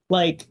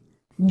 Like,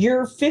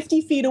 you're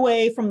 50 feet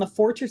away from the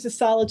Fortress of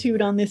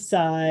Solitude on this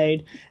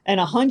side and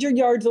 100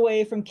 yards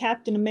away from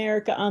Captain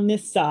America on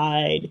this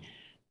side.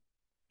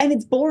 And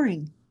it's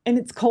boring. And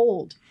it's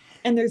cold.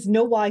 And there's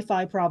no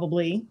Wi-Fi,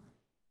 probably.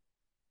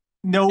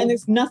 No. And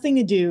there's nothing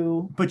to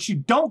do. But you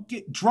don't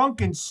get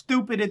drunk and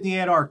stupid in the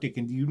Antarctic.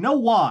 And do you know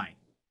why?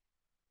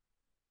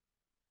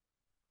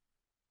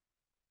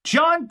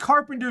 John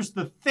Carpenter's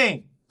The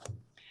Thing.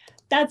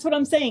 That's what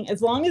I'm saying.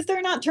 As long as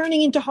they're not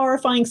turning into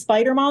horrifying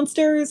spider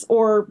monsters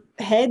or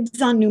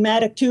heads on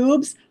pneumatic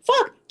tubes,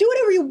 fuck, do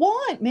whatever you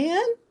want,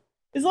 man.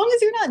 As long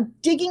as you're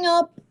not digging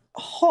up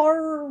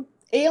horror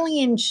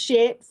alien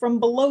shit from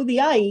below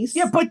the ice.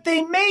 Yeah, but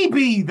they may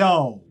be,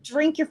 though.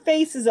 Drink your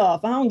faces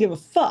off. I don't give a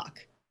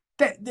fuck.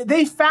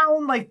 They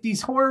found, like,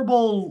 these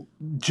horrible...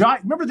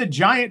 Remember the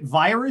giant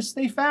virus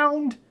they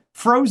found?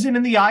 Frozen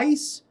in the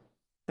ice?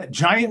 That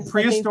giant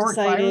prehistoric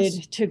virus?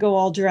 Decided to go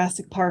all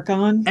Jurassic Park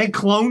on. And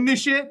clone the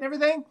shit and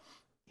everything?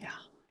 Yeah.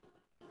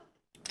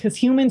 Because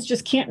humans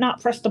just can't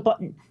not press the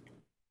button.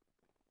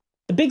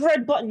 The big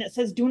red button that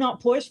says do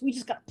not push, we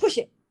just got to push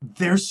it.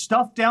 There's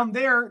stuff down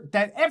there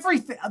that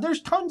everything...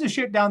 There's tons of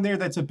shit down there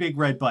that's a big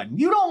red button.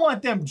 You don't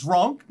want them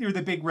drunk near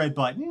the big red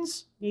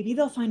buttons. Maybe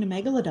they'll find a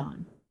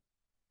megalodon.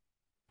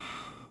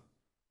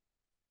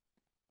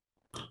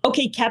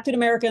 Okay, Captain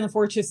America and the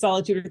Fortress of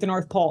Solitude at the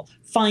North Pole.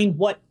 Fine,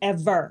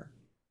 whatever.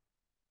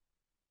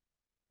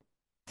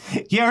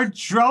 Your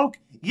joke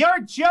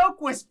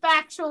was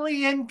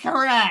factually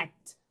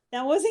incorrect.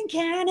 That wasn't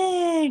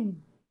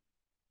canon.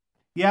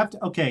 You have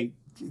to, okay.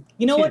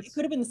 You know kids, what? It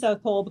could have been the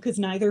South Pole because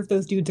neither of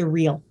those dudes are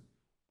real.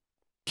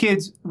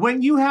 Kids,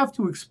 when you have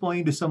to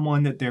explain to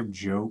someone that their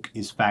joke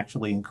is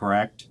factually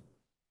incorrect,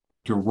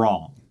 you're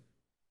wrong.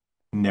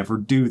 Never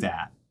do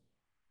that.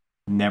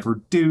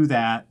 Never do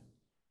that.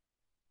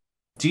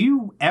 Do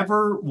you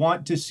ever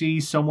want to see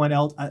someone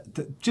else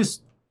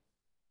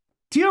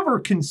do you ever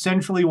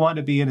consensually want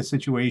to be in a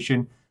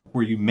situation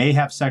where you may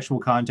have sexual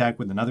contact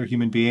with another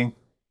human being?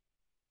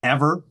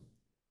 Ever?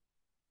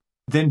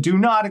 Then do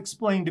not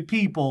explain to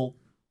people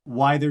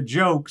why their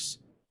jokes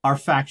are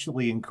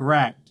factually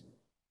incorrect,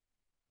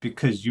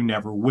 because you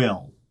never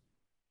will.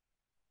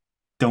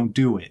 Don't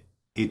do it.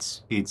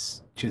 It's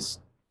just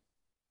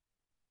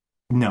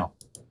no.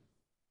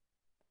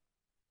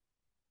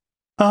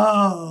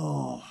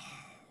 Oh.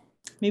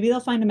 Maybe they'll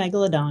find a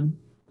megalodon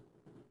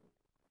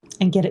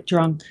and get it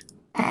drunk.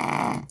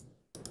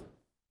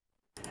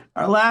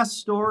 Our last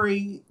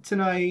story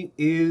tonight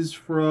is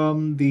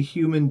from the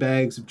human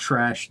bags of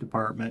trash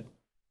department,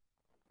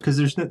 because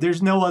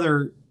there's no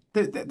other.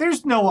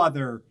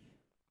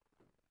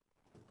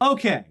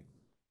 Okay,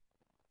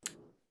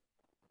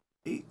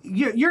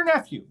 your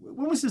nephew.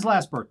 When was his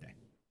last birthday?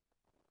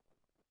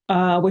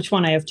 Which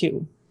one? I have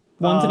two.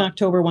 One's in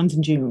October, one's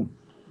in June.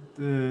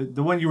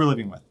 The one you were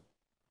living with.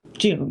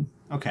 June.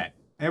 Okay,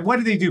 and what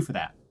did they do for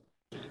that?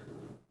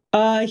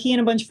 He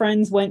and a bunch of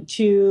friends went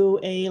to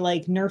a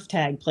Nerf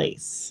tag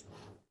place.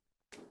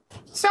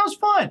 Sounds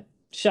fun.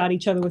 Shot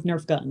each other with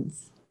Nerf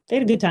guns. They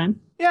had a good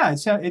time. Yeah,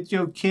 it's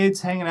kids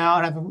hanging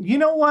out. Having, you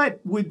know what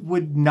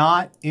would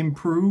not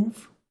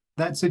improve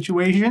that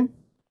situation?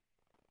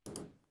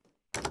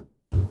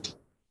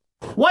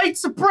 White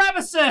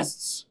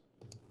supremacists.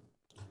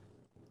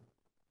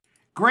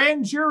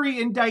 Grand jury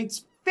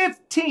indicts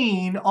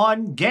 15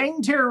 on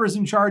gang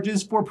terrorism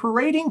charges for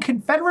parading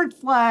Confederate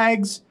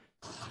flags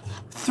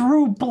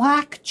through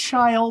black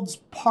child's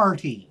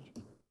party.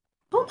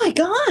 Oh my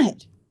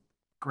God.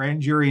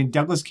 Grand jury in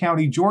Douglas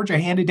County, Georgia,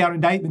 handed down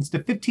indictments to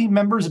 15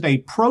 members of a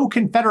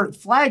pro-Confederate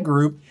flag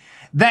group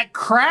that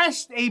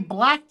crashed a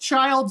black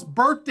child's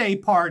birthday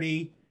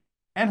party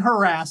and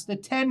harassed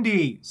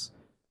attendees.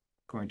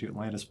 According to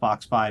Atlanta's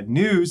Fox 5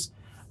 News,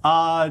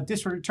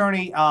 District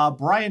Attorney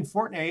Brian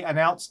Fortney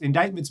announced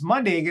indictments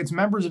Monday against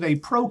members of a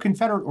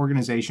pro-Confederate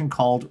organization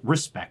called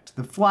Respect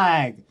the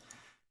Flag.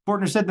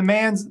 Fortner said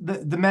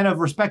the men of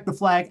Respect the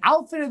Flag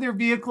outfitted their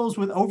vehicles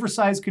with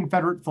oversized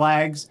Confederate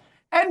flags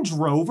and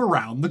drove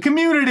around the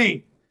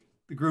community.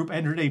 The group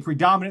entered a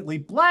predominantly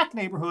black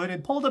neighborhood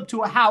and pulled up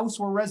to a house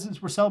where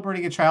residents were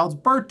celebrating a child's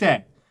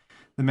birthday.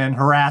 The men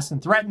harassed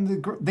and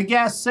threatened the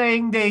guests,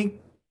 saying they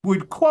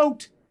would,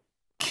 quote,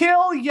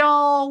 kill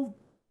y'all,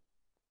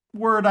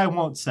 word I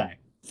won't say.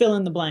 Fill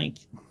in the blank.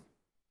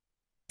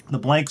 The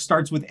blank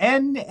starts with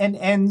N and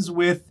ends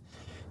with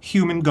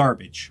human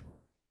garbage.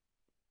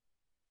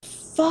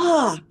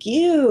 Fuck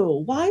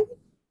you. Why?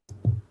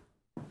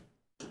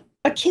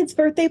 A kid's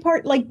birthday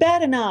party?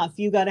 Bad enough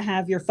you got to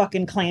have your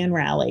fucking Klan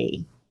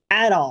rally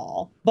at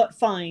all. But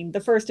fine,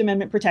 the First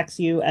Amendment protects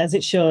you, as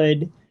it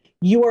should.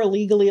 You are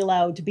legally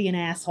allowed to be an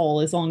asshole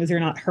as long as you're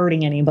not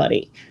hurting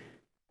anybody.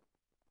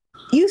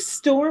 You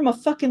storm a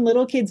fucking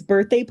little kid's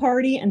birthday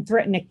party and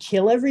threaten to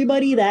kill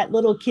everybody that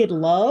little kid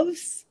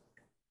loves?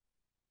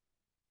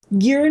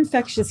 You're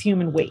infectious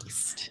human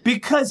waste.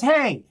 Because,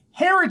 hey,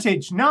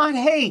 heritage, not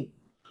hate.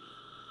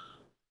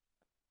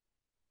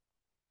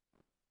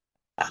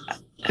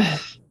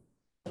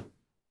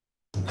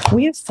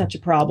 We have such a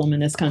problem in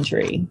this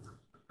country.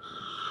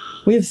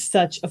 We have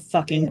such a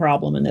fucking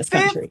problem in this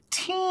country.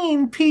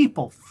 15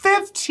 people,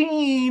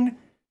 15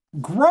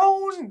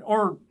 grown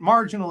or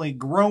marginally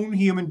grown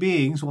human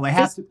beings. Well, they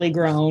have to be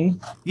grown.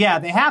 Yeah,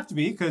 they have to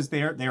be because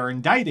they're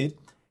indicted.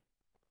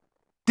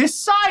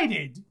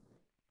 Decided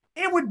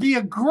it would be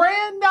a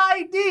grand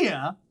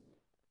idea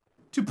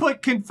to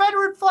put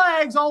Confederate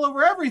flags all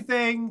over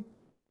everything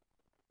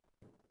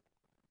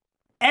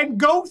and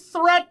go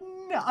threaten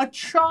a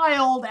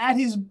child at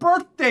his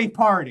birthday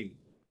party.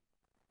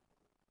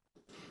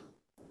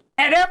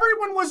 And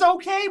everyone was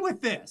okay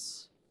with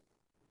this.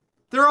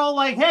 They're all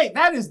like, hey,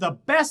 that is the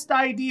best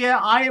idea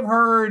I have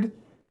heard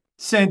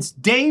since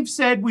Dave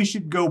said we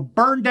should go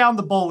burn down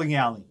the bowling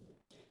alley.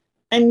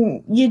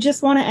 And you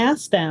just want to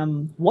ask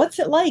them, what's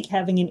it like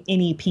having an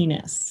innie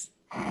penis?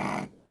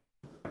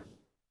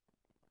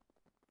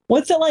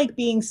 What's it like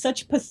being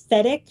such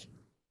pathetic,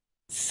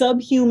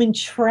 subhuman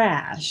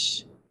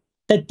trash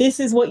that this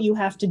is what you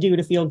have to do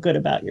to feel good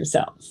about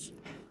yourself?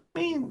 I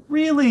mean,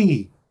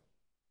 really?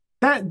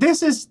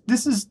 This is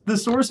the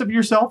source of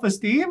your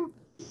self-esteem?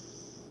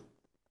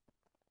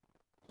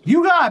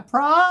 You got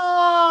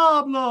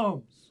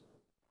problems.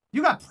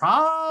 You got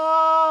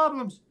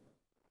problems.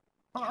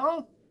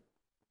 Uh-oh.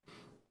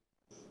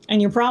 And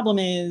your problem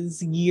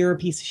is you're a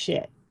piece of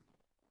shit.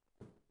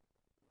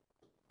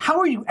 How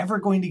are you ever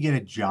going to get a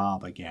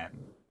job again?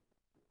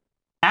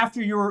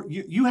 After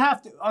you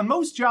have to, on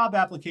most job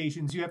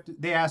applications,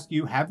 they ask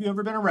you, have you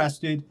ever been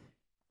arrested?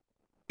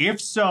 If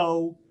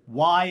so,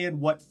 why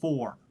and what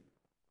for?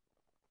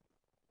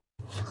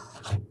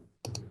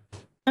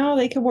 Oh,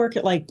 they could work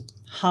at like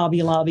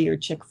Hobby Lobby or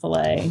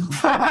Chick-fil-A.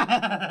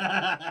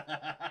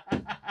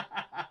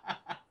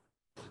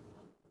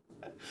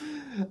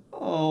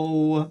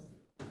 Oh.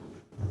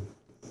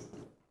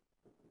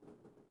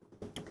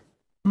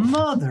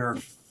 Mother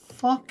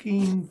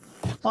fucking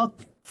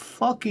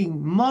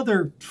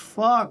mother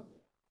fuck.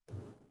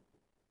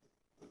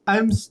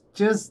 I'm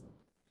just,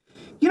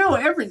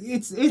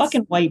 it's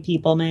Fucking white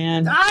people,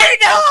 man. I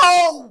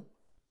know.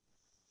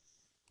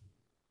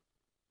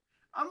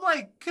 I'm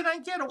like, can I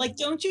get a like?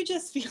 Don't you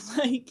just feel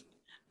like,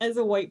 as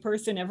a white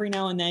person, every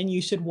now and then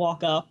you should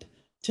walk up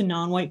to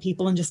non-white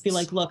people and just be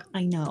like, "Look,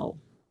 I know,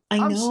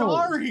 I'm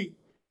sorry.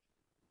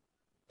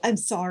 I'm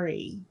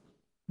sorry.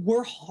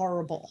 We're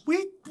horrible.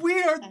 We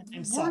are.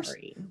 I'm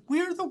sorry.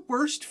 We're the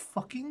worst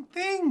fucking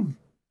thing.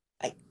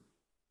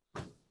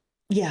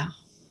 Yeah.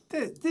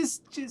 It's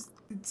just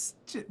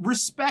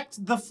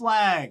respect the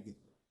flag.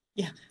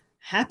 Yeah.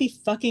 Happy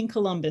fucking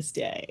Columbus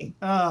Day.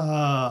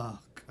 Oh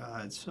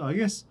God. So I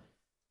guess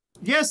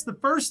the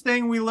first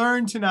thing we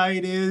learned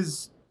tonight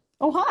is,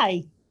 oh,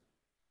 hi.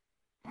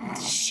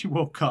 She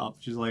woke up.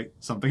 She's like,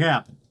 something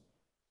happened.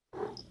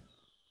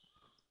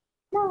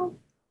 Well,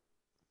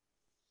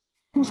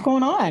 what's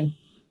going on? You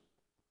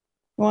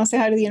want to say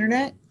hi to the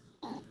internet?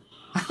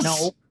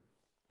 No.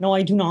 No,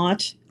 I do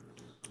not. Say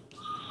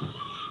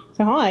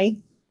hi.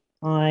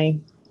 Hi.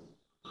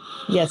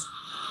 Yes.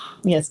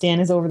 Yes,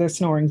 Dan is over there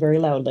snoring very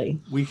loudly.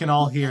 We can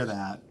all hear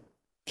that.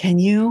 Can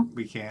you?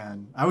 We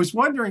can. I was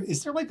wondering,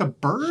 is there like a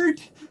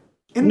bird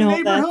in the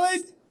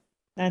neighborhood?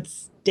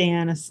 That's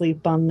Dan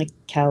asleep on the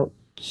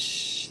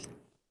couch.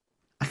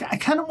 I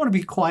kind of want to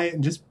be quiet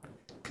and just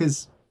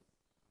because.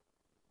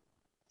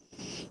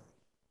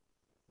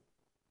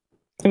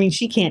 I mean,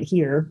 she can't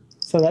hear,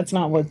 so that's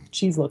not what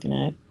she's looking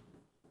at.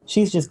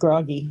 She's just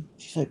groggy.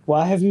 She's like,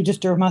 why have you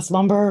disturbed my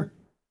slumber?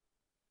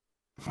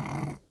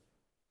 Hi.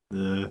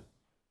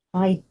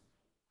 Hi.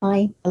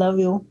 I love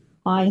you.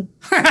 Hi.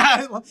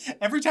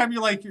 Every time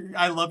you're like,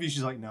 I love you,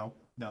 she's like, no.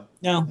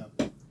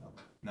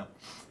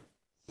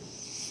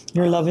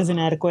 Your love is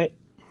inadequate.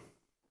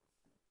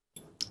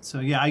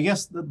 So, yeah, I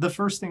guess the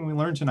first thing we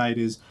learned tonight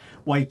is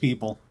white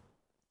people.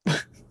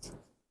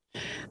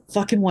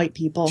 Fucking white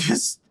people.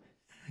 Just,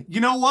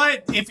 you know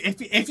what?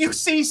 If you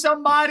see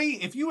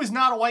somebody, if you is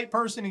not a white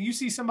person and you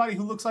see somebody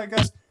who looks like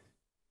us,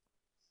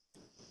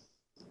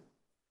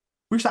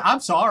 I'm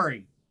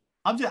sorry.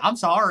 I'm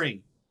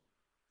sorry.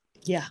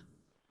 Yeah.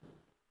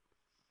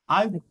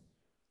 I don't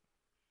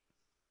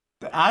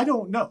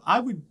know.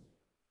 I don't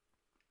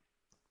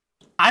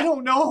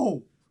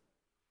know.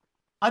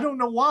 I don't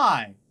know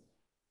why.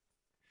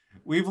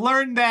 We've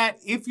learned that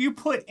if you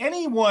put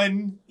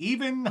anyone,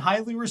 even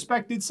highly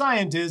respected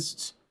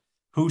scientists,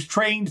 who's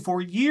trained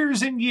for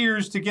years and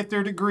years to get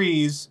their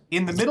degrees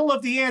in the middle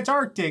of the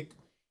Antarctic,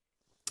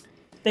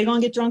 they're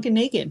gonna get drunk and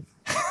naked.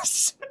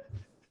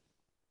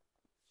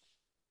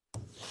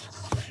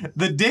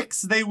 The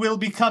dicks, they will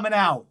be coming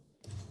out.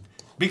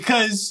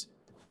 Because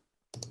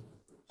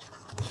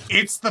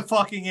it's the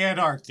fucking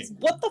Antarctic.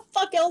 What the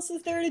fuck else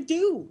is there to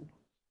do?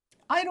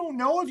 I don't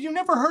know. Have you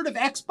never heard of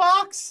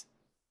Xbox?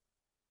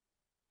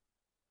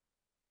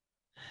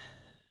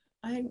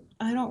 I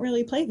don't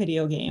really play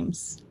video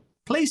games.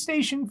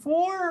 PlayStation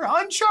 4?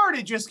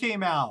 Uncharted just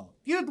came out.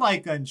 You'd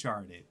like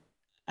Uncharted.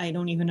 I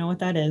don't even know what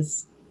that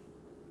is.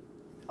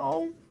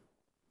 Oh.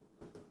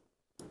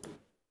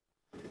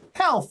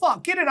 Hell,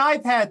 fuck. Get an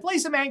iPad. Play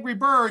some Angry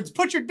Birds.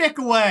 Put your dick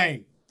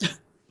away.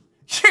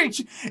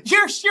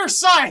 You're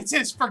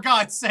scientist, for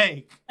God's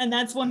sake. And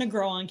that's one to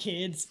grow on,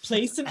 kids.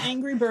 Play some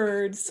Angry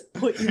Birds.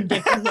 Put your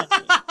dick away.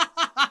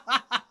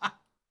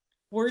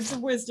 Words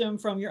of wisdom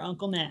from your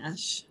Uncle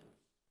Nash.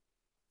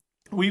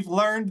 We've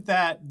learned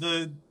that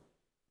the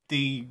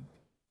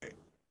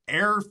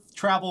air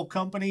travel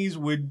companies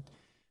would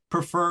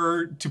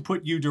prefer to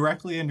put you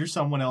directly under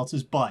someone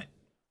else's butt.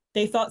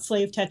 They thought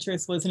Slave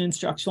Tetris was an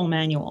instructional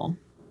manual.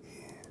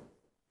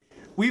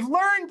 We've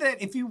learned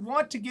that if you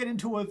want to get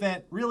into an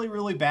event really,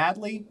 really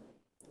badly,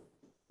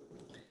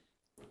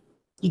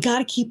 you got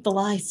to keep the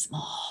lie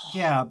small.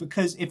 Yeah,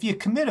 because if you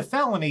commit a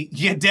felony,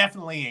 you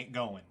definitely ain't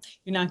going.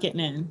 You're not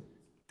getting in.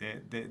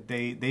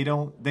 They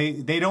don't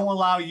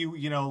allow you,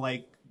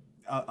 like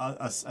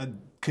a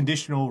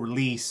conditional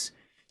release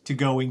to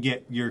go and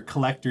get your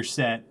collector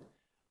set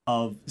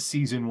of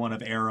season 1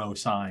 of Arrow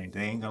signed.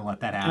 They ain't gonna let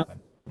that happen.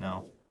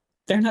 No.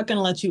 They're not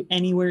gonna let you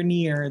anywhere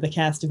near the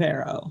cast of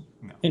Arrow.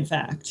 No. In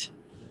fact,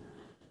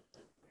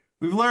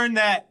 we've learned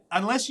that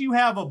unless you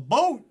have a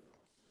boat,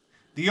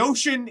 the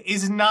ocean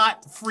is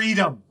not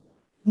freedom.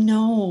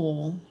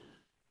 No.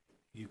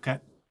 You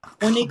got.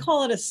 When they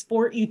call it a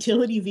sport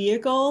utility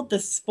vehicle, the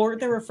sport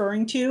they're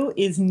referring to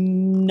is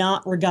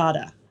not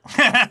regatta.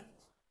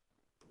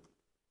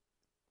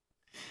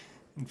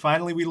 And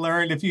finally, we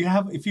learned if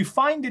you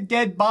find a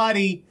dead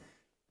body,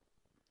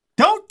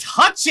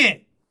 touch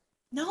it.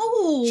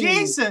 No.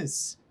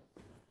 Jesus.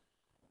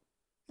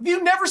 Have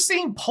you never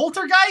seen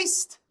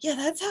Poltergeist? Yeah,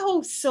 that's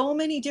how so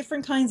many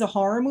different kinds of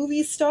horror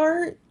movies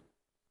start.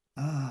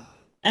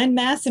 And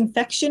mass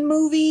infection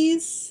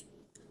movies.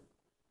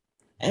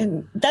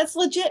 And that's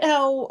legit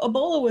how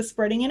Ebola was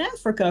spreading in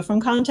Africa from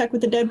contact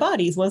with the dead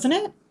bodies, wasn't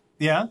it?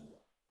 Yeah.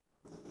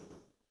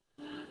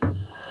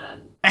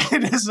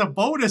 And as a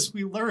bonus,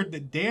 we learned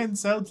that Dan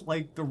sounds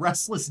like the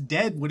Restless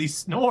Dead when he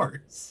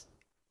snores.